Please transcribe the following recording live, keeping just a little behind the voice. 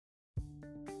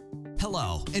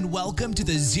Hello, and welcome to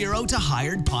the Zero to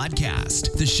Hired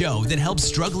podcast, the show that helps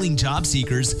struggling job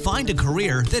seekers find a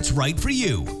career that's right for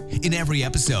you. In every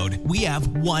episode, we have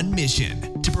one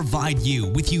mission: to provide you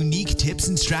with unique tips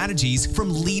and strategies from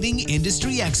leading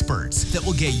industry experts that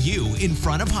will get you in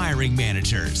front of hiring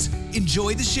managers.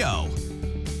 Enjoy the show.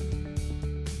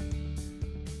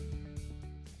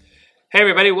 Hey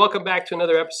everybody, welcome back to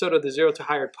another episode of the Zero to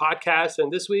Hired podcast.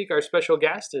 And this week our special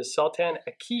guest is Sultan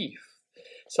Akif.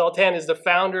 Sultan is the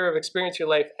founder of Experience Your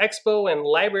Life Expo and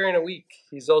Library in a Week.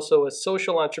 He's also a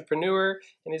social entrepreneur,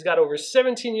 and he's got over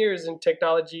 17 years in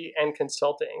technology and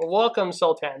consulting. Welcome,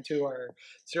 Sultan, to our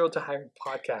Zero to Hired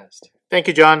podcast. Thank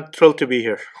you, John. Thrilled to be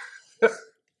here.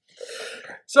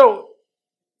 So,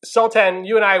 Sultan,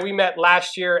 you and I, we met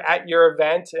last year at your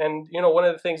event, and one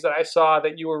of the things that I saw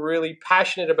that you were really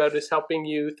passionate about is helping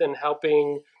youth and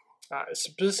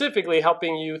specifically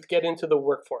helping youth get into the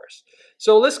workforce.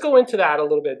 So let's go into that a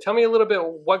little bit. Tell me a little bit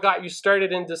what got you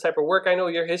started in this type of work. I know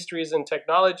your history is in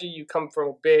technology. You come from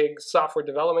a big software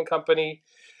development company.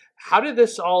 How did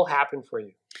this all happen for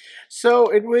you? So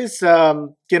it was,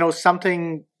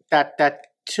 something that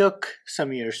took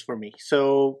some years for me.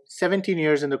 So 17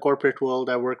 years in the corporate world.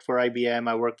 I worked for IBM.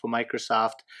 I worked for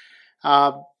Microsoft.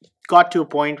 Got to a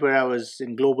point where I was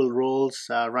in global roles,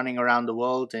 running around the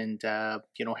world and,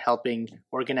 helping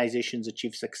organizations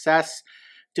achieve success.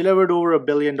 Delivered over $1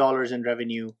 billion in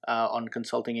revenue on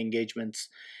consulting engagements.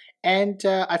 And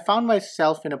I found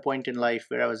myself in a point in life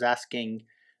where I was asking,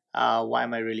 why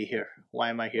am I really here? Why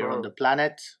am I here on the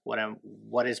planet?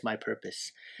 What is my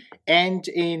purpose? And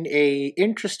in a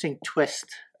interesting twist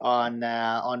on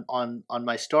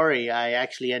my story, I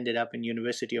actually ended up in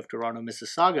University of Toronto,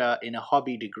 Mississauga in a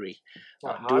hobby degree.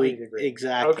 Hobby degree.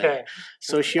 Exactly. Okay.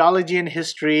 Sociology and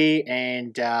history,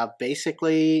 and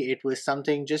basically it was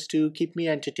something just to keep me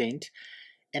entertained.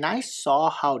 And I saw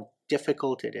how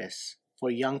difficult it is for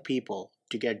young people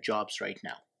to get jobs right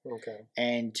now. Okay.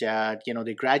 And,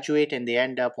 they graduate and they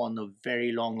end up on the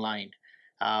very long line,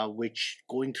 which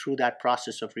going through that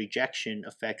process of rejection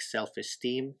affects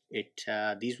self-esteem.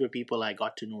 These were people I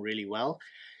got to know really well.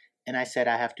 And I said,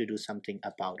 I have to do something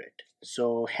about it.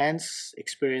 So hence,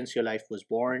 Experience Your Life was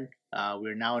born.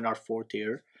 We're now in our 4th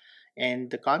year. And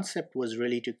the concept was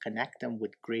really to connect them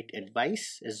with great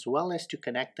advice, as well as to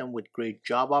connect them with great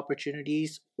job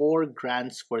opportunities or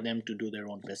grants for them to do their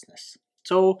own business.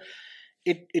 So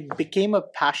it became a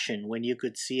passion when you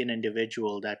could see an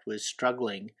individual that was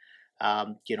struggling,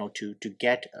 to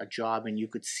get a job, and you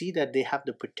could see that they have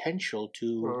the potential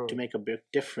to make a big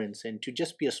difference and to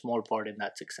just be a small part in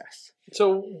that success.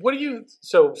 So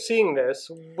seeing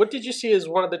this, what did you see as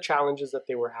one of the challenges that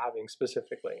they were having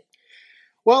specifically?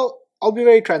 Well, I'll be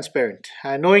very transparent.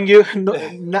 Knowing you,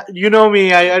 you know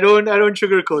me. I don't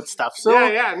sugarcoat stuff. So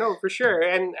yeah, no, for sure.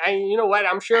 And you know what?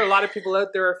 I'm sure a lot of people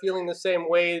out there are feeling the same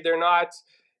way. They're not,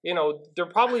 they're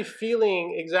probably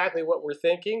feeling exactly what we're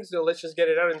thinking. So let's just get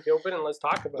it out in the open and let's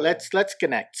talk about it. Let's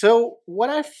connect. So what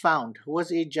I found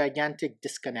was a gigantic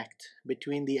disconnect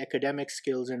between the academic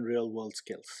skills and real world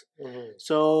skills. Mm-hmm.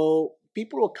 So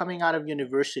people were coming out of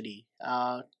university.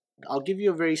 I'll give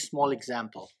you a very small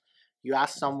example. You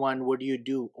ask someone, what do you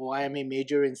do? Oh, I am a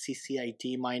major in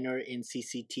CCIT, minor in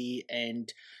CCT,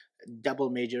 and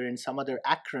double major in some other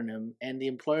acronym. And the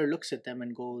employer looks at them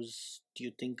and goes, do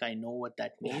you think I know what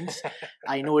that means?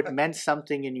 I know it meant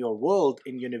something in your world.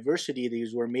 In university,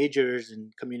 these were majors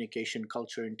in communication,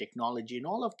 culture, and technology, and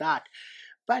all of that.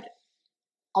 But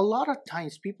a lot of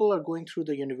times people are going through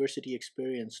the university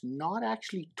experience not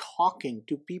actually talking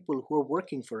to people who are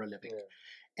working for a living. Yeah.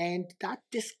 And that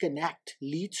disconnect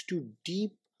leads to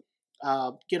deep,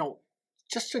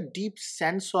 just a deep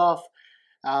sense of,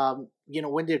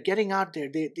 when they're getting out there,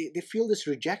 they feel this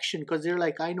rejection because they're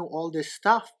like, I know all this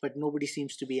stuff, but nobody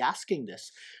seems to be asking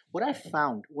this. What I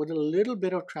found with a little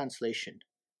bit of translation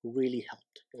really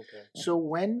helped. Okay. So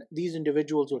when these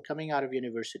individuals were coming out of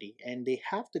university and they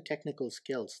have the technical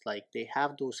skills, like they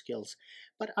have those skills,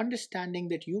 but understanding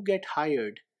that you get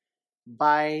hired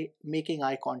by making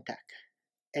eye contact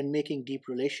and making deep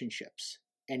relationships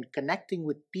and connecting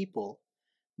with people,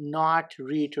 not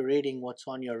reiterating what's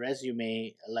on your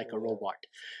resume like a robot.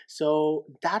 So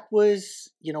that was,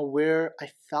 where I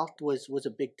felt was a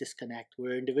big disconnect,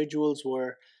 where individuals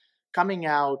were coming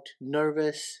out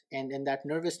nervous, and that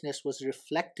nervousness was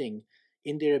reflecting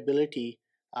in their ability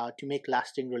to make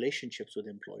lasting relationships with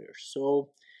employers. So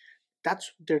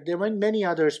there were many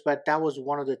others, but that was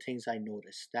one of the things I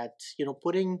noticed, that,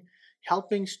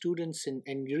 helping students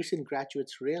and recent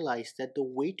graduates realize that the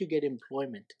way to get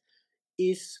employment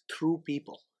is through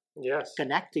people. Yes.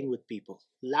 Connecting with people,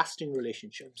 lasting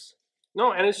relationships.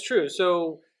 No, and it's true.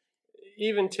 So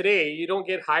even today, you don't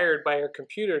get hired by a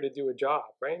computer to do a job,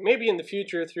 right? Maybe in the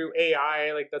future through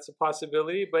AI, like that's a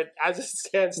possibility. But as it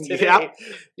stands today,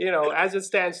 Yep. as it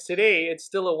stands today, it's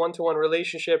still a one-to-one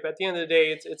relationship. At the end of the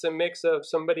day, it's a mix of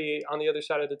somebody on the other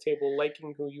side of the table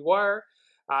liking who you are,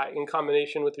 in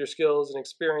combination with your skills and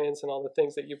experience and all the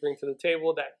things that you bring to the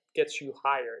table that gets you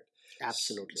hired.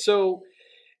 Absolutely.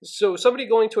 So somebody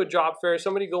going to a job fair,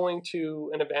 somebody going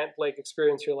to an event like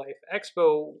Experience Your Life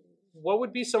Expo, what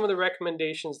would be some of the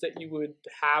recommendations that you would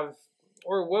have,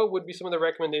 or what would be some of the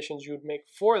recommendations you would make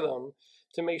for them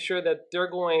to make sure that they're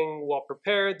going well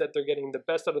prepared, that they're getting the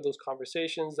best out of those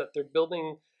conversations, that they're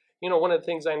building, one of the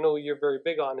things I know you're very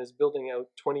big on is building out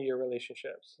 20-year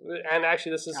relationships. And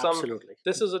actually Absolutely.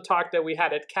 this is a talk that we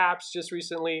had at CAPS just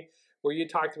recently where you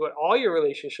talked about all your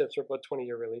relationships are about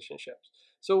 20-year relationships.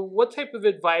 So what type of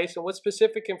advice and what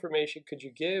specific information could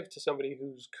you give to somebody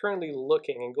who's currently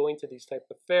looking and going to these type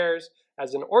of fairs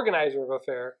as an organizer of a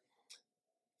fair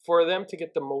for them to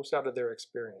get the most out of their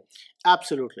experience?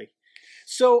 Absolutely.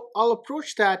 So I'll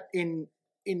approach that in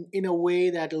a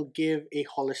way that'll give a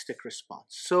holistic response.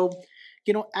 So,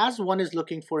 as one is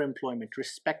looking for employment,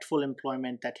 respectful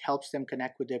employment that helps them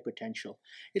connect with their potential,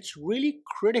 it's really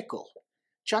critical.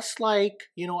 Just like,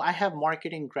 I have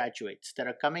marketing graduates that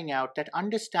are coming out that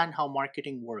understand how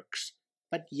marketing works,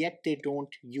 but yet they don't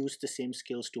use the same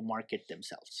skills to market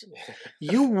themselves.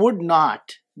 You would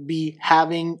not be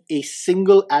having a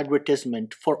single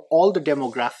advertisement for all the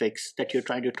demographics that you're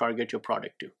trying to target your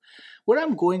product to. Where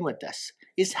I'm going with this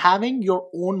is having your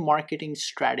own marketing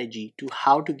strategy to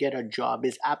how to get a job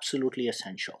is absolutely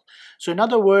essential. So in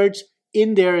other words,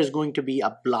 in there is going to be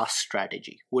a blast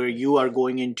strategy where you are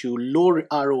going into low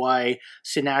ROI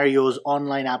scenarios,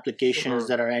 online applications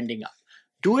that are ending up.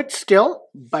 Do it still,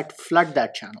 but flood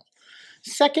that channel.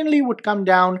 Secondly, would come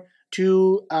down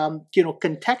to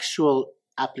contextual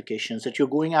applications that you're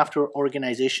going after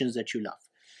organizations that you love.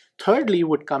 Thirdly,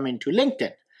 would come into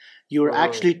LinkedIn. You're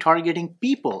actually targeting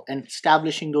people and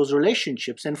establishing those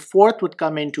relationships. And fourth would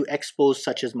come into expos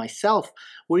such as myself,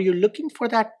 where you're looking for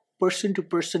that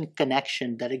person-to-person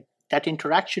connection, that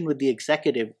interaction with the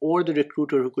executive or the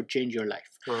recruiter who could change your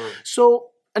life. So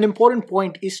an important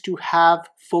point is to have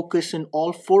focus in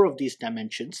all four of these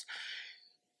dimensions.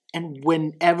 And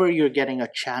whenever you're getting a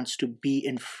chance to be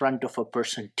in front of a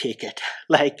person, take it.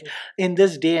 Like in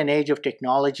this day and age of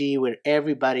technology where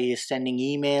everybody is sending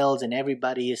emails and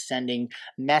everybody is sending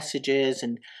messages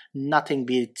and nothing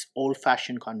beats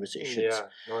old-fashioned conversations. Yeah,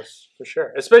 no, for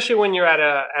sure. Especially when you're at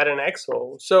an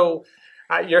expo. So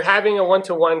you're having a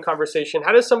one-to-one conversation.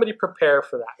 How does somebody prepare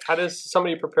for that? How does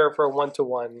somebody prepare for a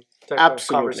one-to-one type of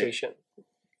conversation?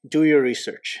 Do your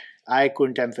research. I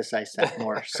couldn't emphasize that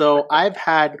more. So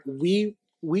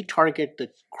we target the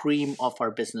cream of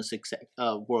our business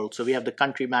world. So we have the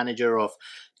country manager of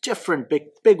different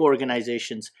big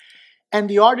organizations. And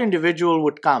the odd individual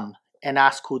would come and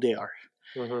ask who they are.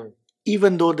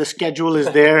 Even though the schedule is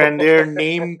there and their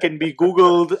name can be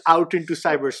Googled out into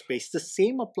cyberspace. The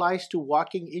same applies to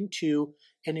walking into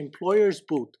an employer's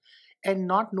booth and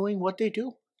not knowing what they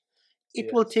do.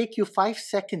 It will take you 5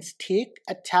 seconds. Take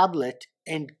a tablet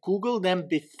and Google them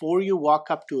before you walk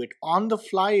up to it, on the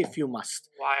fly if you must.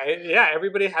 Why? Yeah,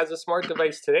 everybody has a smart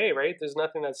device today, right? There's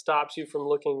nothing that stops you from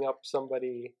looking up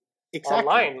somebody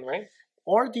online, right?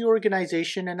 Or the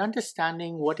organization and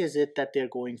understanding what is it that they're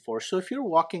going for. So if you're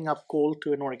walking up cold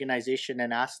to an organization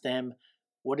and ask them,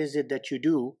 what is it that you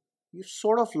do? You've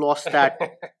sort of lost that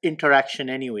interaction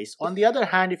anyways. On the other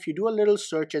hand, if you do a little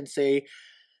search and say,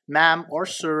 ma'am or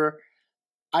sir,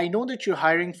 I know that you're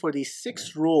hiring for these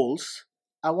 6 roles.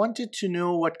 I wanted to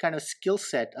know what kind of skill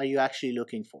set are you actually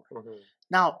looking for?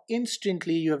 Now,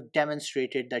 instantly you have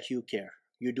demonstrated that you care.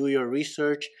 You do your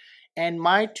research. And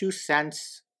my 2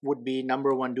 cents would be,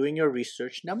 number 1, doing your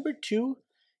research. Number 2,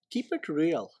 keep it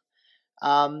real.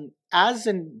 As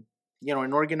an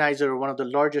organizer of one of the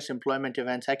largest employment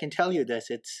events, I can tell you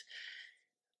this. It's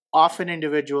often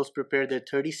individuals prepare their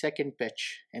 30-second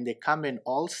pitch and they come in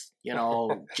all,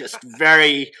 just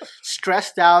very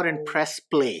stressed out and press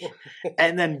play.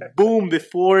 And then boom,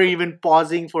 before even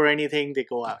pausing for anything, they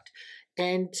go out.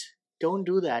 And don't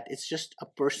do that. It's just a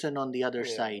person on the other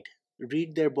side.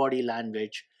 Read their body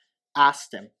language. Ask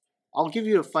them. I'll give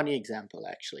you a funny example,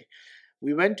 actually.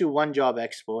 We went to one job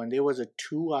expo and there was a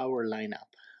 2-hour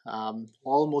lineup,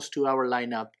 almost 2-hour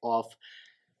lineup of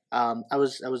I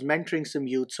was mentoring some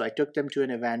youth, so I took them to an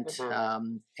event,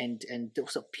 and there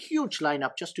was a huge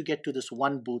lineup just to get to this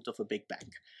one booth of a big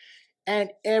bank.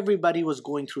 And everybody was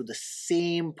going through the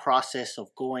same process of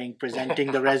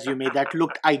presenting the resume that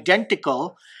looked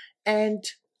identical. And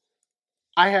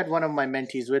I had one of my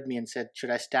mentees with me and said,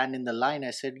 should I stand in the line?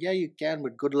 I said, yeah, you can,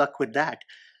 but good luck with that.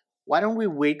 Why don't we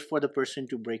wait for the person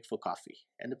to break for coffee?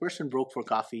 And the person broke for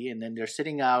coffee, and then they're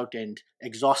sitting out and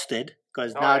exhausted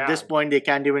because now at this point they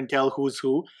can't even tell who's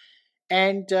who.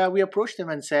 And we approached them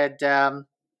and said,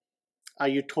 are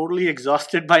you totally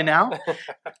exhausted by now?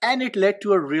 And it led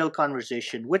to a real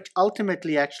conversation, which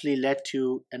ultimately actually led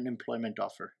to an employment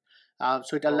offer.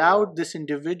 So it allowed this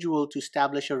individual to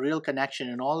establish a real connection.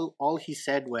 And all he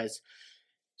said was,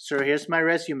 sir, here's my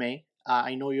resume.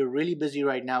 I know you're really busy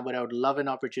right now, but I would love an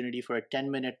opportunity for a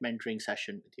 10-minute mentoring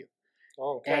session with you.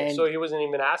 Okay, so he wasn't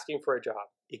even asking for a job.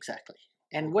 Exactly.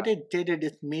 And what it did,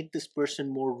 it made this person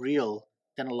more real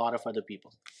than a lot of other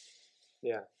people.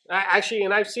 Yeah, actually,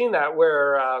 and I've seen that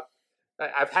where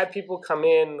I've had people come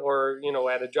in, or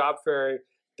at a job fair,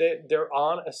 they're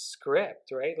on a script,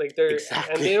 right? Like they're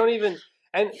Exactly. and they don't even.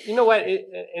 And you know what?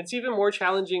 It's even more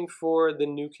challenging for the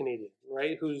new Canadian,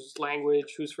 right? Whose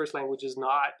first language is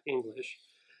not English,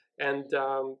 and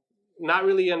not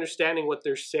really understanding what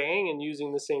they're saying and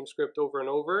using the same script over and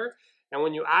over. And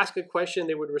when you ask a question,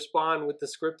 they would respond with the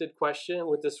scripted question,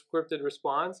 with the scripted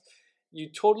response. You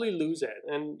totally lose it.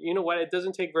 And you know what? It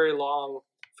doesn't take very long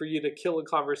for you to kill a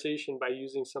conversation by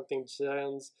using something that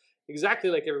sounds exactly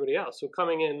like everybody else. So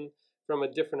coming in from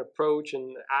a different approach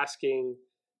and asking,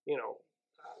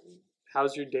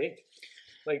 how's your day?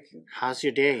 Like, how's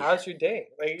your day? How's your day?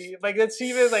 Like that's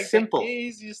even like simple. The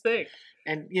easiest thing.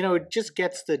 And it just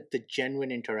gets the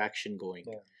genuine interaction going.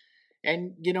 Yeah.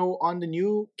 And on the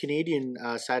new Canadian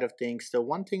side of things, the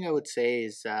one thing I would say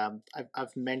is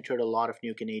I've mentored a lot of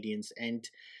new Canadians, and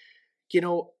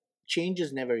change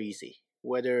is never easy.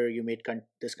 Whether you made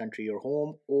this country your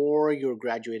home, or you're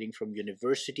graduating from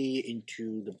university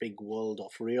into the big world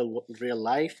of real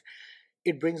life,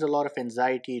 it brings a lot of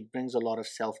anxiety. It brings a lot of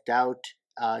self-doubt,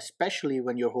 especially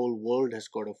when your whole world has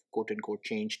quote unquote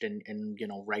changed, and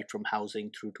right from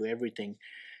housing through to everything.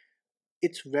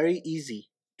 It's very easy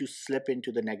to slip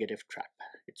into the negative trap.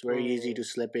 It's very easy to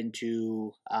slip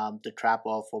into the trap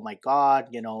of, oh my God,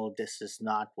 this is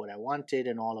not what I wanted,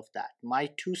 and all of that. My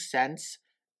 2 cents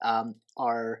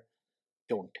are,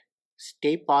 don't.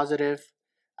 Stay positive.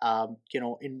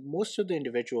 In most of the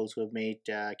individuals who have made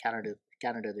Canada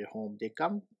their home, they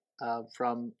come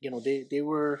from, they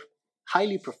were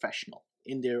highly professional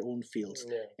in their own fields,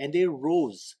 and they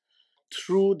rose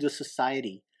through the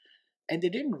society. And they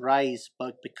didn't rise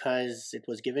but because it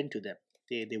was given to them.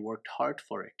 They worked hard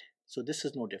for it. So this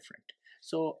is no different.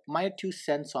 So my 2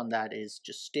 cents on that is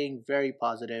just staying very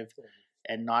positive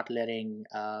and not letting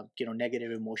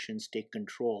negative emotions take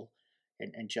control,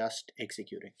 and just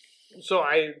executing. So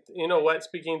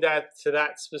speaking to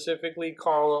that specifically,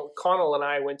 Connell and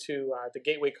I went to the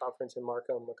Gateway Conference in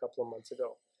Markham a couple of months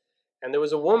ago. And there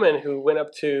was a woman who went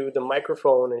up to the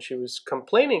microphone and she was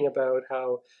complaining about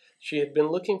how she had been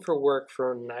looking for work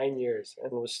for 9 years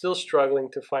and was still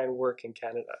struggling to find work in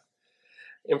Canada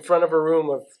in front of a room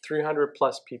of 300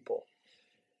 plus people.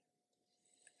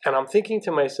 And I'm thinking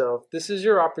to myself, this is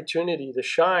your opportunity to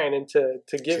shine and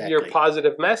to give your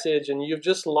positive message, and you've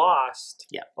just lost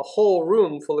a whole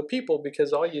room full of people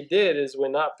because all you did is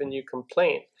went up and you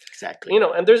complained. Exactly.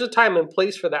 And there's a time and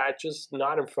place for that, just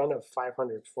not in front of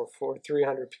 500 for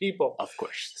 300 people. Of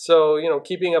course. So,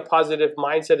 keeping a positive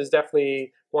mindset is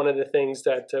definitely one of the things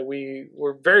that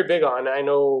we're very big on. I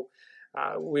know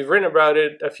we've written about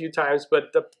it a few times, but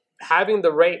having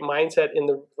the right mindset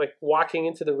walking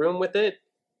into the room with it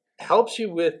helps you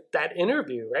with that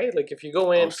interview, right? Like if you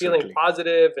go in feeling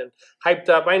positive and hyped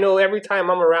up, I know every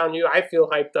time I'm around you, I feel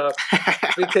hyped up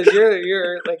because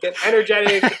you're like an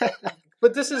energetic,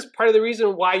 but this is part of the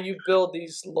reason why you build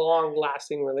these long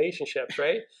lasting relationships,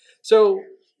 right? So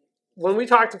when we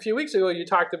talked a few weeks ago, you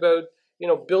talked about,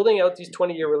 building out these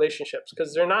 20-year relationships,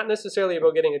 because they're not necessarily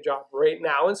about getting a job right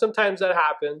now. And sometimes that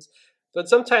happens. But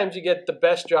sometimes you get the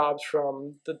best jobs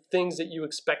from the things that you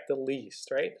expect the least,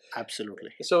 right?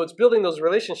 Absolutely. So it's building those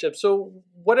relationships. So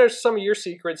what are some of your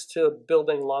secrets to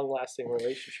building long-lasting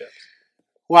relationships?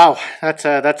 Wow, that's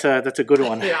a good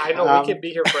one. Yeah, I know we could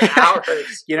be here for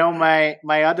hours.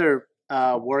 My other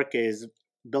work is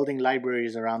building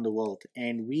libraries around the world,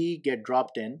 and we get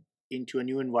dropped into a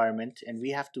new environment, and we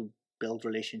have to build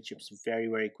relationships very,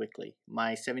 very quickly.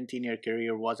 My 17-year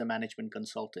career was a management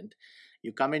consultant.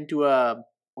 You come into a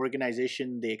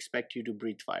organization, they expect you to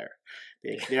breathe fire.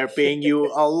 They are paying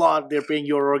you a lot. They're paying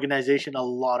your organization a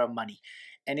lot of money.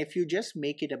 And if you just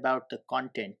make it about the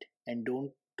content and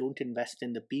don't invest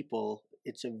in the people,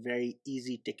 it's a very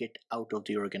easy ticket out of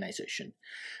the organization.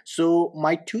 So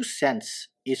my 2 cents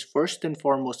is, first and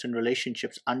foremost in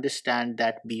relationships, understand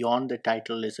that beyond the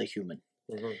title is a human.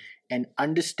 Mhm. and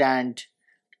understand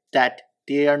that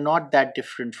they are not that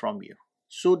different from you.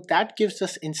 So that gives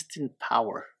us instant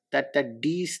power. That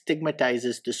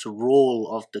destigmatizes this role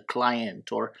of the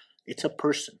client, or it's a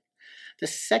person. The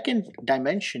second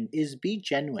dimension is be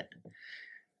genuine.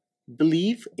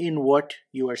 Believe in what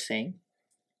you are saying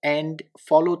and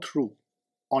follow through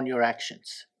on your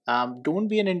actions. Don't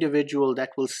be an individual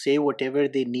that will say whatever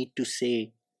they need to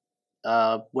say,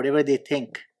 whatever they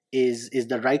think is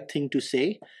the right thing to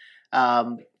say,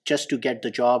 just to get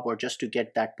the job or just to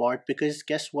get that part. Because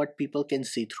guess what? People can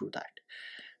see through that.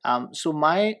 So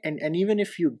and even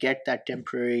if you get that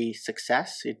temporary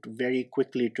success, it very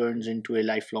quickly turns into a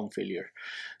lifelong failure.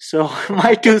 So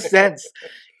my 2 cents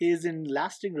is, in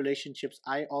lasting relationships,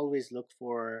 I always look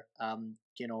for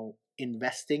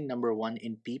investing, number one,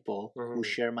 in people who Mhm.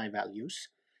 share my values.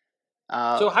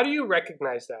 So how do you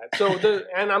recognize that? So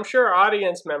and I'm sure our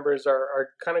audience members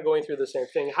are kind of going through the same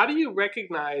thing. How do you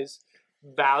recognize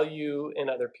value in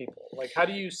other people? Like, how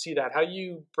do you see that? How do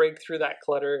you break through that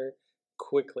clutter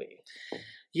quickly?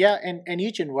 Yeah, and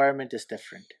each environment is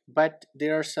different, but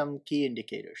there are some key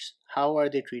indicators. How are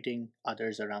they treating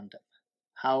others around them?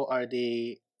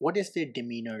 What is their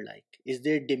demeanor like? Is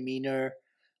their demeanor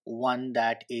one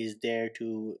that is there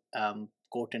to,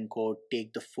 quote unquote,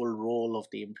 take the full role of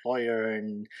the employer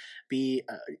and be,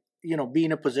 be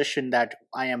in a position that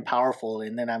I am powerful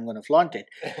and then I'm going to flaunt it?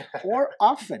 Or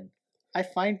often, I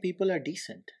find people are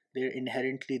decent. There's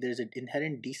an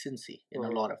inherent decency in a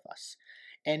Mhm. lot of us.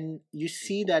 And you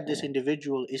see that this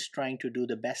individual is trying to do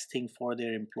the best thing for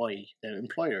their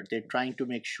employer. They're trying to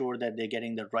make sure that they're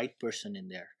getting the right person in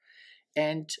there.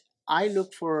 And I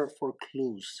look for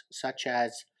clues such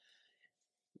as,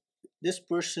 this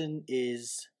person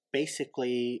is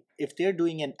basically, if they're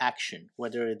doing an action,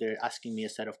 whether they're asking me a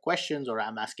set of questions or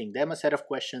I'm asking them a set of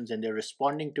questions and they're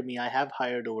responding to me. I have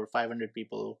hired over 500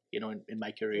 people, in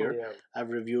my career. Yeah. I've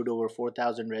reviewed over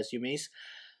 4,000 resumes.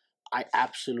 I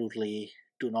absolutely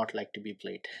do not like to be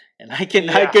played, and I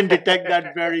Yeah. can detect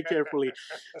that very carefully.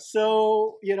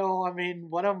 So I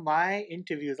mean, one of my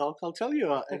interviews, I'll tell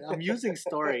you an amusing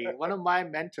story. One of my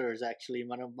mentors, actually,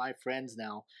 one of my friends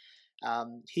now,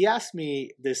 he asked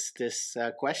me this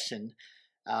question,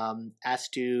 as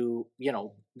to,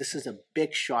 this is a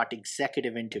big shot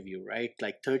executive interview, right?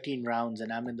 Like 13 rounds,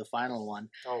 and I'm in the final one.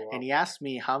 Oh And wow. he asked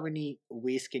me, how many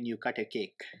ways can you cut a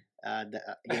cake?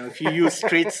 If you use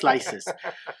straight slices.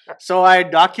 So I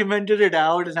documented it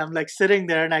out, and I'm like sitting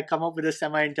there, and I come up with a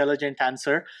semi-intelligent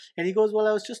answer. And he goes, "Well,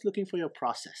 I was just looking for your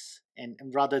process, and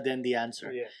rather than the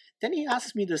answer." Yeah. Then he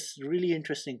asked me this really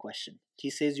interesting question. He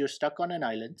says, "You're stuck on an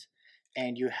island,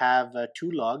 and you have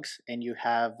two logs, and you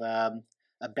have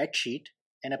a bed sheet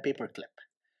and a paper clip.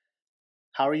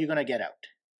 How are you gonna get out?"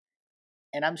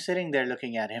 And I'm sitting there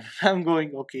looking at him. I'm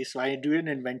going, okay. So I do an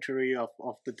inventory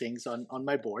of the things on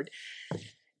my board,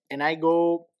 and I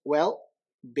go, well,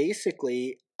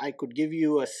 basically, I could give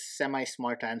you a semi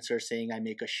smart answer saying I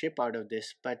make a ship out of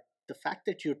this, but the fact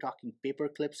that you're talking paper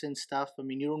clips and stuff, I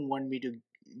mean,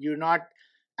 you're not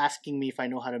asking me if I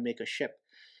know how to make a ship.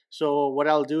 So what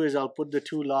I'll do is I'll put the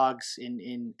two logs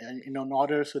in an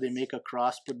order so they make a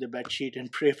cross, put the bed sheet,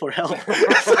 and pray for help.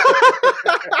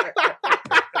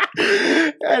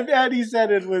 And he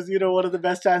said it was, one of the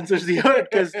best answers he heard,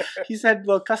 because he said,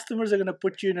 well, customers are going to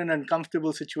put you in an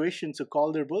uncomfortable situation, so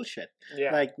call their bullshit.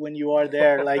 Yeah. Like, when you are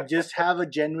there, like, just have a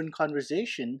genuine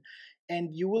conversation,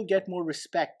 and you will get more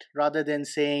respect, rather than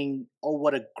saying, oh,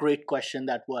 what a great question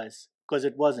that was, because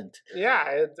it wasn't.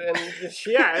 Yeah,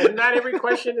 and not every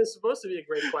question is supposed to be a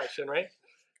great question, right?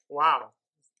 Wow.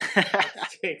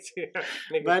 Make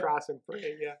a But cross and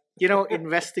pray. Yeah.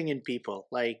 investing in people,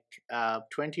 like,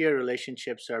 20-year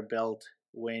relationships are built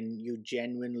when you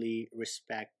genuinely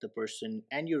respect the person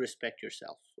and you respect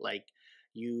yourself. Like,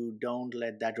 you don't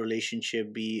let that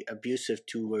relationship be abusive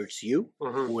towards you,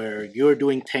 Hmm. where you're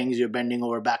doing things, you're bending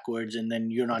over backwards, and then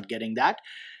you're not getting that.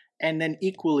 And then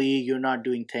equally, you're not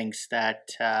doing things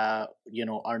that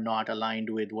are not aligned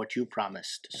with what you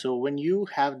promised. So when you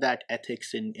have that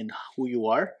ethics in who you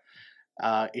are,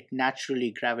 it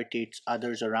naturally gravitates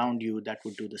others around you that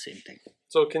would do the same thing.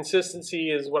 So consistency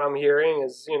is what I'm hearing.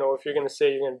 Is if you're going to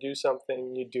say you're going to do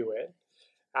something, you do it.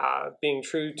 Being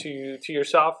true to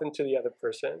yourself and to the other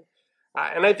person.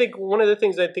 And I think one of the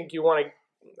things I think you want to,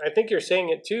 I think you're saying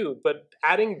it too, but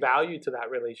adding value to that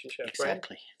relationship, right?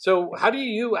 Exactly. So how do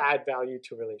you add value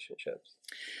to relationships?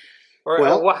 Or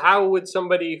Well, how would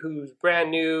somebody who's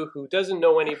brand new, who doesn't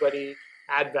know anybody,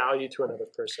 add value to another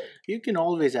person? you can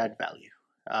always add value.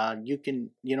 You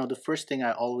can, the first thing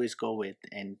I always go with,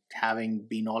 and having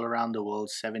been all around the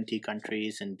world, 70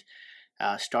 countries, and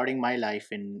starting my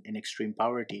life in extreme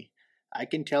poverty, I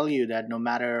can tell you that no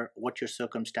matter what your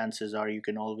circumstances are, you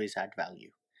can always add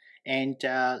value. And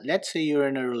let's say you're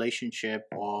in a relationship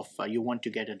of you want to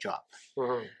get a job.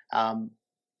 Mhm.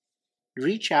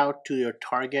 Reach out to your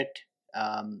target.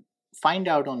 Find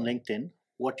out on LinkedIn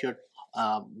what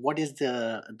is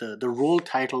the role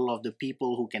title of the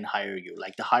people who can hire you,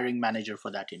 like the hiring manager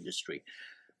for that industry.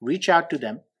 Reach out to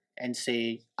them and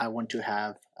say, I want to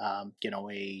have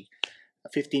a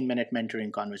 15-minute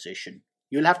mentoring conversation.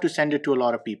 You'll have to send it to a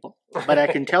lot of people, but I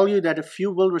can tell you that a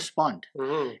few will respond.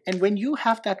 Mhm. And when you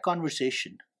have that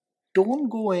conversation, don't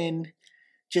go in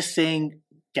just saying,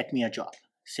 get me a job,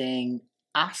 saying,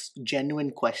 ask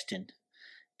genuine questions.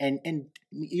 And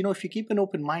if you keep an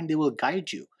open mind, they will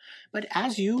guide you. But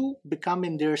as you become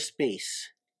in their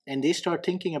space and they start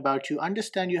thinking about you,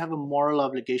 understand you have a moral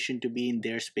obligation to be in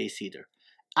their space either.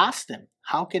 Ask them,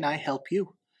 how can I help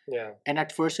you? Yeah. And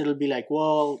at first it'll be like,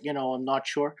 well, I'm not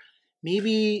sure.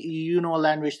 Maybe you know a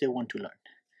language they want to learn.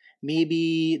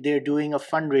 Maybe they're doing a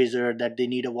fundraiser that they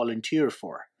need a volunteer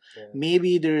for. Yeah.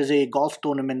 Maybe there is a golf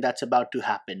tournament that's about to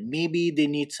happen. Maybe they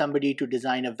need somebody to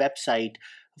design a website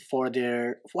for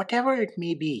their whatever it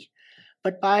may be.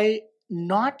 But by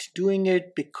not doing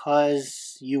it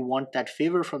because you want that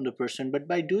favor from the person, but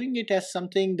by doing it as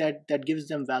something that gives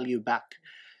them value back,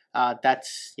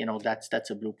 that's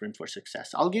a blueprint for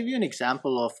success. I'll give you an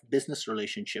example of business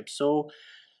relationships. So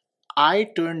I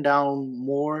turn down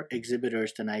more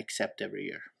exhibitors than I accept every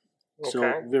year. So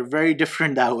Okay. we're very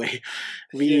different that way.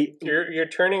 You're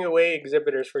turning away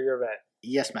exhibitors for your event.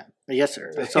 Yes, ma'am. Yes,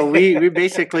 sir. So we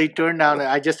basically turned down.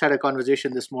 I just had a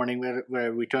conversation this morning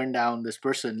where we turned down this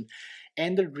person,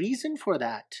 and the reason for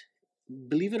that,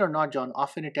 believe it or not, John,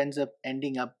 often it ends up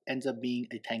being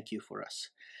a thank you for us,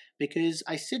 because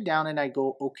I sit down and I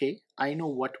go, okay, I know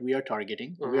what we are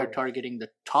targeting. We are Mhm. targeting the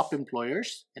top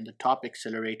employers and the top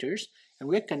accelerators, and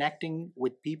we're connecting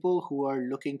with people who are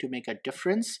looking to make a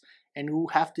difference and who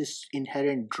have this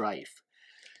inherent drive.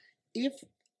 If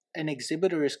an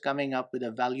exhibitor is coming up with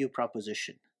a value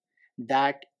proposition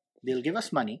that they'll give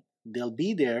us money, they'll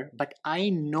be there, but I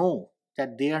know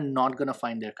that they are not going to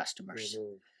find their customers,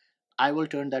 Mhm. I will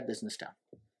turn that business down,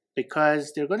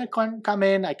 because they're going to come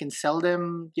in, I can sell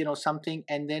them something,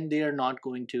 and then they are not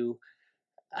going to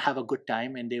have a good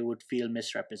time and they would feel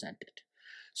misrepresented.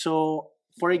 So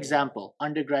for example,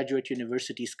 undergraduate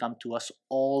universities come to us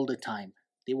all the time.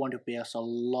 They want to pay us a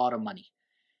lot of money,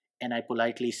 and I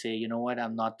politely say, you know what,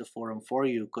 I'm not the forum for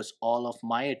you, because all of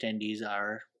my attendees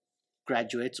are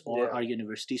graduates or Yeah. are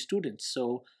university students.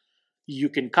 So you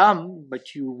can come,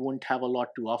 but you won't have a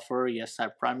lot to offer. Yes,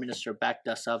 our Prime Minister backed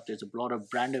us up. There's a lot of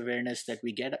brand awareness that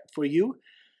we get for you,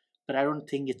 but I don't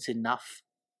think it's enough.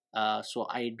 So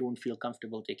I don't feel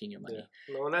comfortable taking your money.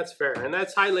 Yeah. No, and that's fair, and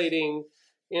that's highlighting,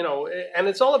 and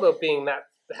it's all about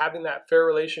having that fair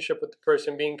relationship with the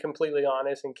person, being completely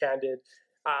honest and candid.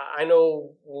 I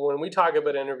know when we talk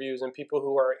about interviews and people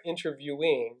who are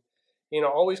interviewing,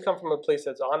 always come from a place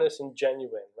that's honest and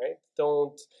genuine, right?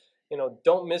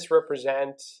 Don't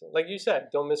misrepresent, like you said,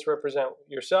 don't misrepresent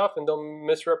yourself, and don't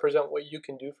misrepresent what you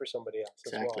can do for somebody else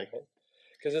as Exactly. well, right?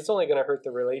 Because it's only going to hurt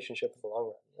the relationship in the long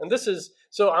run. And this is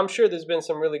so. I'm sure there's been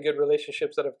some really good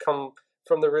relationships that have come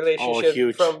from the relationship,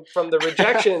 huge. from the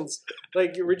rejections,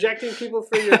 like you're rejecting people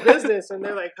for your business, and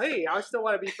they're like, "Hey, I still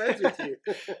want to be friends with you."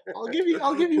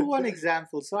 I'll give you one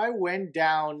example. So I went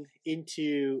down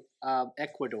into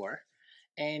Ecuador,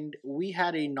 and we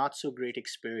had a not so great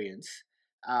experience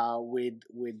with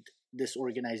this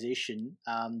organization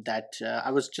that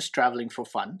I was just traveling for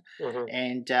fun, Mhm.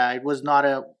 and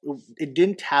it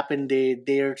didn't happen.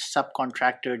 Their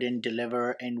subcontractor didn't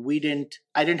deliver, and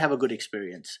I didn't have a good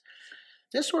experience.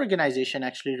 This organization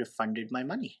actually refunded my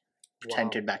money,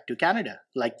 sent Wow. it back to Canada,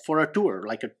 like for a tour,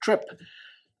 like a trip.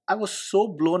 I was so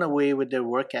blown away with their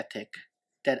work ethic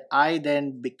that I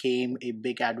then became a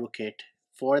big advocate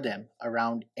for them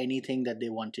around anything that they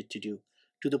wanted to do,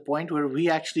 to the point where we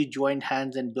actually joined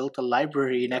hands and built a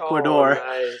library in Oh, Ecuador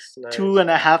nice, nice.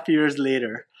 2.5 years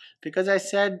later. Because I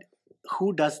said,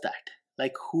 who does that?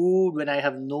 Like, who, when I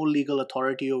have no legal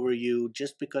authority over you,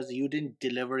 just because you didn't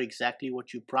deliver exactly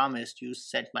what you promised, you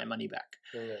sent my money back.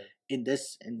 Yeah. In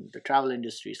the travel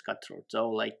industry is cutthroat. So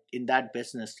like in that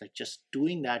business, like just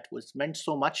doing that was meant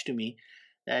so much to me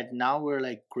that now we're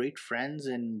like great friends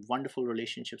and wonderful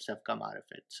relationships have come out of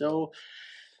it. So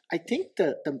I think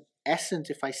the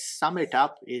essence, if I sum it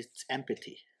up, is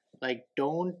empathy. Like,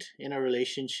 don't in a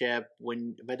relationship,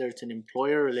 whether it's an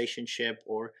employer relationship,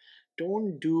 or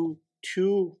don't do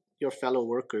to your fellow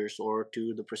workers or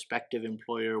to the prospective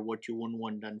employer what you wouldn't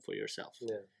want done for yourself.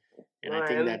 Yeah. And I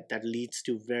think that leads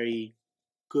to very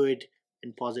good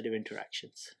and positive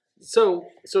interactions. So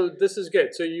this is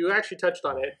good. So you actually touched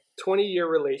on it. 20-year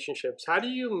relationships. How do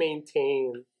you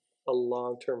maintain a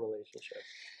long-term relationship?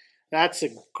 That's a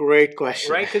great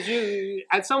question. Right? Because you,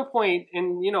 at some point,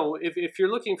 and if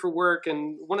you're looking for work,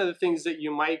 and one of the things that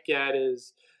you might get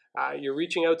is you're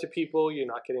reaching out to people, you're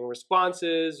not getting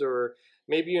responses, or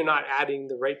maybe you're not adding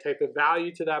the right type of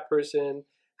value to that person.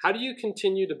 How do you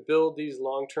continue to build these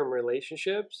long-term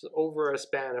relationships over a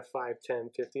span of 5,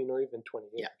 10, 15, or even 20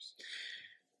 years? Yeah.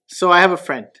 So I have a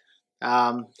friend.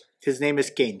 His name is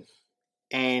Kane.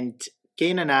 And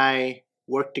Kane and I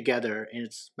worked together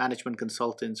as management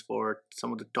consultants for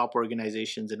some of the top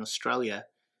organizations in Australia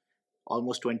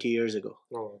almost 20 years ago.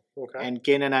 Oh, okay. And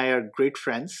Kane and I are great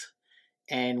friends.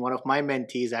 And one of my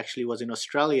mentees actually was in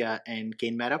Australia, and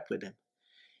Kane met up with him.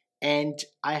 And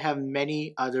I have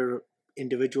many other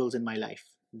individuals in my life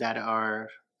that are,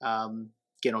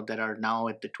 that are now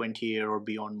at the 20-year or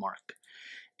beyond mark.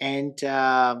 And,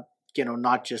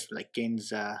 not just like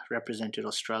Kane's represented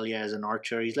Australia as an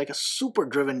archer. He's like a super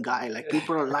driven guy. Like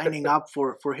people are lining up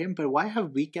for him. But why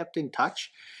have we kept in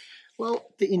touch? Well,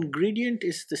 the ingredient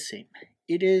is the same.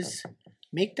 It is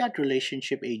make that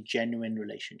relationship a genuine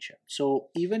relationship. So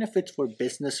even if it's for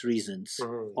business reasons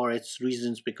or it's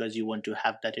reasons because you want to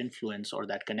have that influence or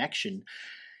that connection,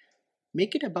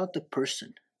 make it about the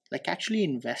person. Like actually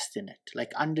invest in it.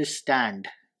 Like understand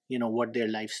what their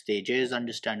life stage is,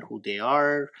 understand who they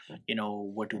are,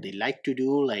 what do they like to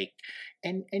do,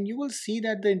 and you will see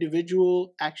that the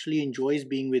individual actually enjoys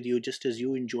being with you just as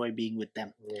you enjoy being with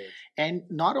them. And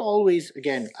not always,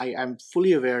 again, I'm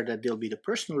fully aware that there'll be the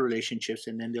personal relationships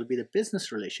and then there'll be the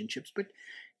business relationships, but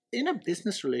in a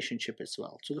business relationship as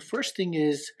well. So the first thing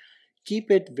is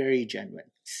keep it very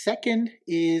genuine. Second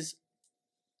is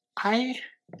I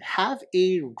have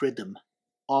a rhythm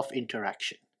of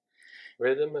interaction.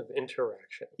 Rhythm of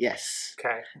interaction. Yes.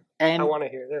 Okay. And I want to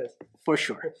hear this. For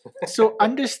sure. So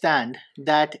understand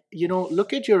that,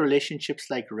 look at your relationships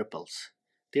like ripples.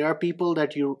 There are people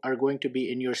that you are going to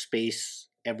be in your space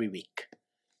every week,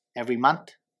 every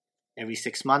month, every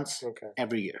 6 months,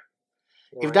 every year.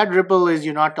 Right. If that ripple is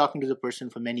you're not talking to the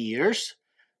person for many years,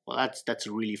 well, that's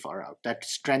really far out. That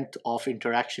strength of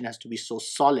interaction has to be so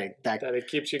solid that it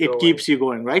keeps you going. It keeps you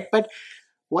going, right? But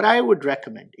what I would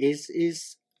recommend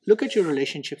is look at your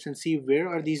relationships and see where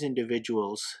are these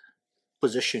individuals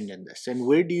positioned in this, and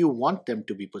where do you want them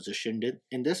to be positioned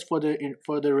in this for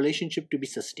the relationship to be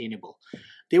sustainable.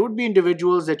 There would be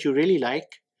individuals that you really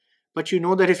like, but you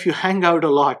know that if you hang out a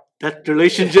lot, that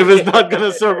relationship is not going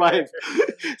to survive.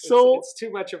 So it's too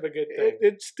much of a good thing.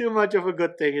 It's too much of a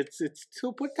good thing. It's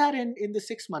so put that in the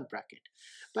 6-month bracket.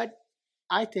 But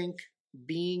I think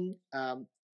being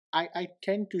I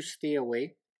tend to stay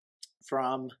away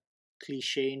from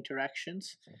cliche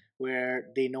interactions where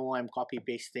they know I'm copy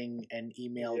pasting an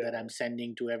email that I'm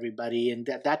sending to everybody, and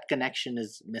that connection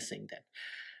is missing then.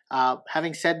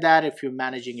 Having said that, if you're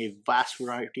managing a vast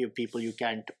variety of people, you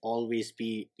can't always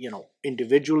be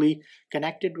individually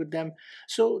connected with them.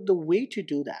 So the way to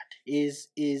do that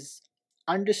is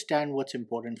understand what's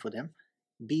important for them.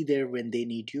 Be there when they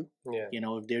need you.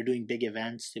 If they're doing big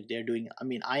events, if they're doing,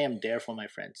 I am there for my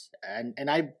friends, and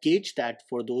I gauge that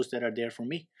for those that are there for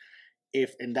me.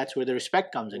 And that's where the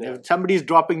respect comes in. If somebody's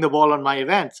dropping the ball on my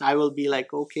events, I will be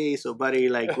like, okay, so buddy,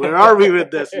 like, where are we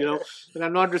with this? And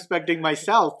I'm not respecting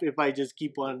myself if I just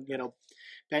keep on,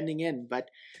 pending in. But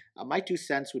my 2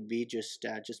 cents would be just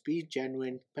be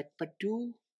genuine, but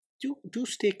do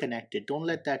stay connected. Don't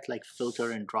let that like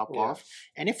filter and drop off.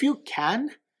 And if you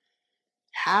can,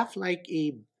 have like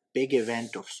a big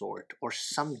event of sort or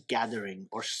some gathering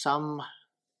or some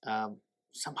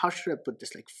how should I put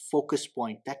this, like focus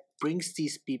point that brings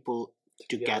these people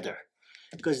together,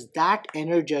 because that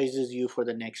energizes you for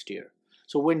the next year.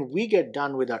 So when we get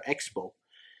done with our expo,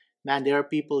 man, there are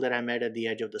people that I met at the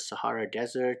edge of the Sahara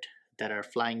Desert that are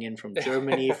flying in from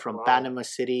Germany, from Panama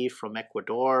City, from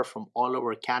Ecuador, from all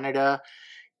over Canada.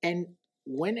 And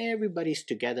when everybody's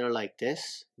together like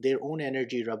this, their own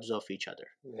energy rubs off each other.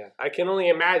 Yeah, I can only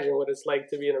imagine what it's like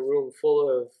to be in a room full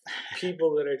of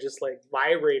people that are just like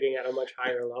vibrating at a much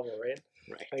higher level, right?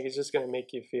 Right. Like it's just going to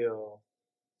make you feel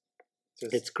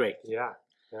it's great. Yeah,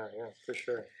 for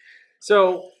sure.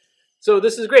 So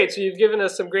this is great. So you've given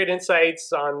us some great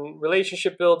insights on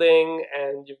relationship building,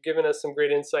 and you've given us some great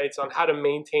insights on how to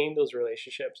maintain those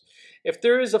relationships. If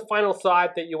there is a final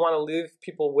thought that you want to leave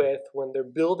people with when they're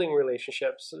building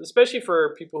relationships, especially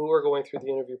for people who are going through the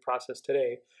interview process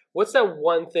today, what's that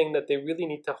one thing that they really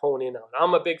need to hone in on?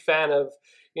 I'm a big fan of,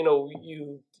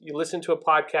 you listen to a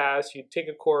podcast, you take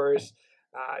a course,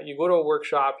 you go to a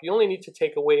workshop, you only need to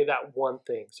take away that one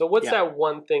thing. So what's Yeah. that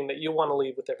one thing that you want to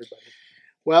leave with everybody?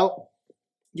 Well,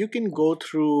 you can go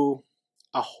through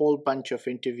a whole bunch of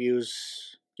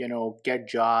interviews, get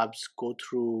jobs, go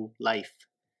through life,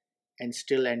 and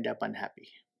still end up unhappy.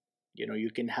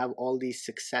 You can have all these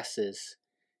successes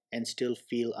and still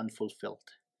feel unfulfilled.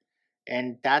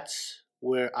 And that's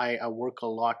where I work a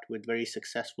lot with very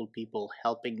successful people,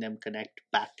 helping them connect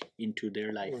back into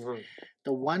their life. Mm-hmm.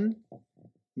 The one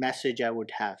message I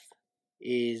would have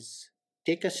is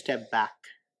take a step back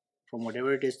from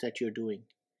whatever it is that you're doing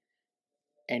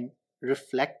and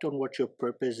reflect on what your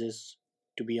purpose is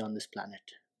to be on this planet.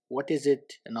 What is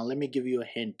it? And now let me give you a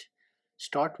hint.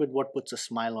 Start with what puts a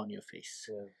smile on your face.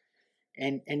 Yeah.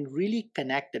 And really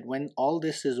connect that when all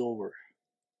this is over,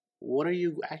 what are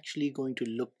you actually going to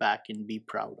look back and be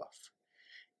proud of?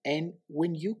 And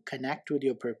when you connect with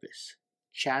your purpose,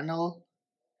 channel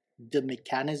the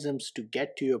mechanisms to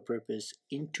get to your purpose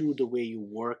into the way you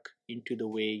work, into the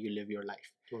way you live your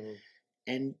life. Mm-hmm.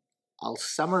 And I'll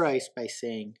summarize by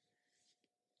saying,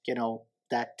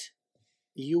 that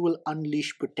you will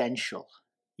unleash potential.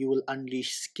 You will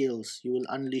unleash skills. You will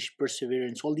unleash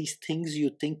perseverance. All these things you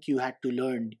think you had to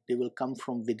learn, they will come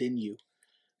from within you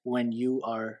when you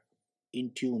are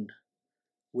in tune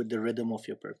with the rhythm of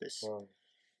your purpose. Wow.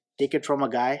 Take it from a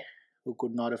guy who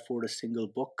could not afford a single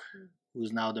book,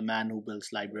 who's now the man who builds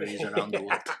libraries around the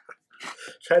world.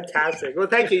 Fantastic. Well,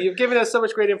 thank you. You've given us so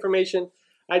much great information.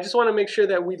 I just want to make sure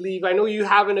that we leave. I know you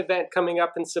have an event coming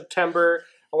up in September.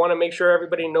 I want to make sure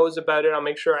everybody knows about it. I'll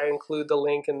make sure I include the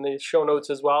link in the show notes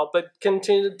as well. But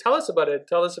continue to tell us about it.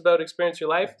 Tell us about Experience Your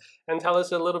Life, and tell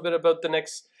us a little bit about the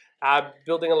next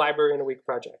Building a Library in a Week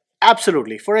project.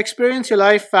 Absolutely. For Experience Your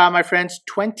Life, my friends,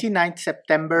 29th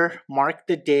September, mark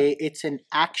the day. It's an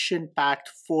action-packed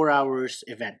 4 hours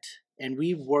event. And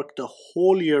we've worked the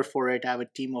whole year for it. I have a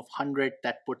team of 100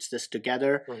 that puts this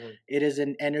together. Mm-hmm. It is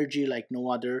an energy like no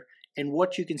other. And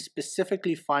what you can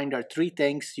specifically find are 3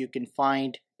 things. You can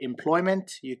find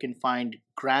employment, you can find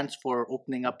grants for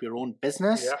opening up your own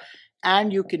business,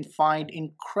 and you can find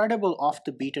incredible off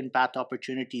the beaten path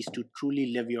opportunities to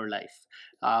truly live your life,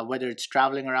 whether it's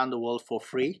traveling around the world for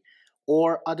free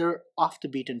or other off the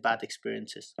beaten path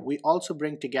experiences. We also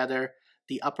bring together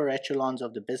the upper echelons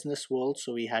of the business world.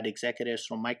 So we had executives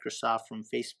from Microsoft, from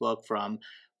Facebook, from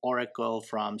Oracle,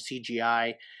 from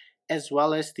CGI, as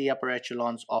well as the upper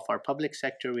echelons of our public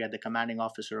sector. We had the commanding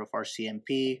officer of our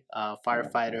CMP,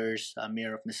 firefighters,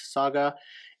 mayor of Mississauga.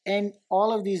 And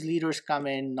all of these leaders come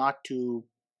in not to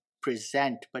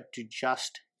present, but to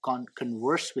just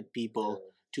converse with people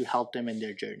to help them in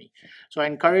their journey. So I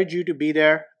encourage you to be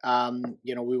there.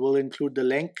 We will include the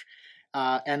link.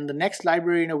 And the next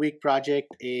Library in a Week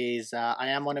project is I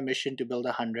am on a mission to build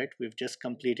 100. We've just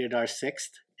completed our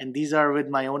 6th. And these are with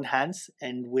my own hands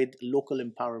and with local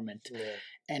empowerment. Yeah.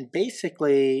 And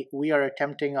basically, we are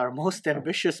attempting our most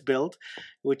ambitious build,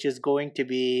 which is going to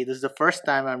be, this is the first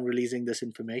time I'm releasing this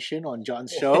information on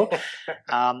John's show.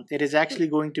 It is actually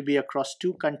going to be across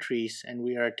 2 countries, and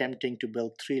we are attempting to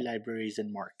build 3 libraries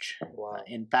in March. Wow.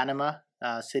 In Panama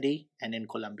City and in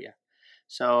Colombia.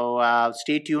 So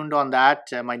stay tuned on that.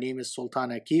 My name is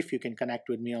Sultan Akif. You can connect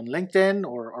with me on LinkedIn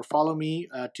or follow me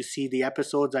to see the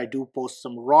episodes. I do post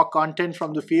some raw content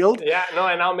from the field. Yeah, no,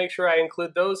 and I'll make sure I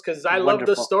include those because I Wonderful. love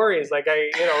the stories. Like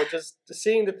just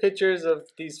seeing the pictures of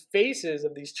these faces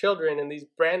of these children in these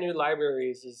brand new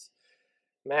libraries is,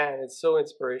 man, it's so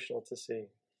inspirational to see.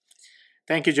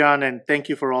 Thank you, John, and thank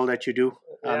you for all that you do.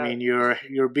 Yeah. I mean,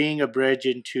 you're being a bridge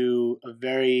into a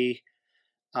very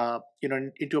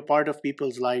into a part of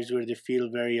people's lives where they feel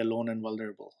very alone and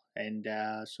vulnerable. And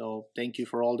so thank you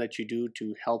for all that you do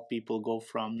to help people go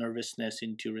from nervousness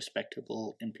into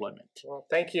respectable employment. Well,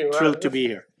 thank you. Thrilled to be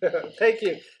here. Thank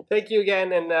you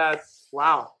again. And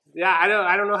wow, yeah, I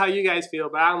don't know how you guys feel,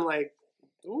 but I'm like,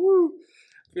 ooh,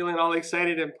 feeling all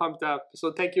excited and pumped up.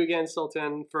 So thank you again,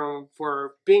 Sultan,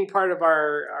 for being part of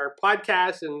our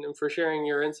podcast and for sharing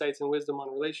your insights and wisdom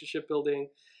on relationship building.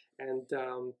 And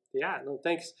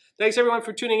thanks everyone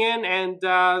for tuning in. And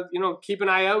keep an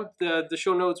eye out. The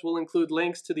show notes will include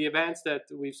links to the events that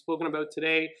we've spoken about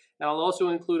today. And I'll also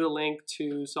include a link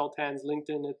to Sultan's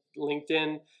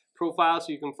LinkedIn profile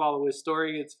so you can follow his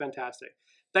story. It's fantastic.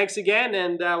 Thanks again,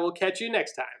 and we'll catch you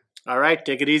next time. All right,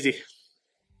 take it easy.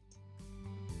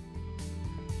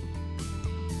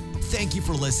 Thank you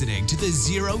for listening to the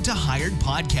Zero to Hired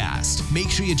podcast. Make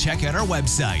sure you check out our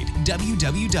website,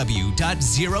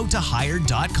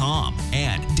 www.zerotohired.com,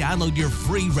 and download your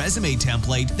free resume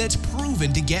template that's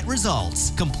proven to get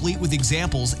results, complete with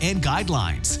examples and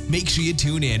guidelines. Make sure you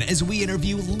tune in as we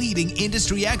interview leading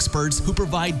industry experts who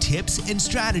provide tips and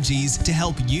strategies to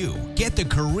help you get the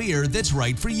career that's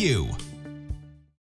right for you.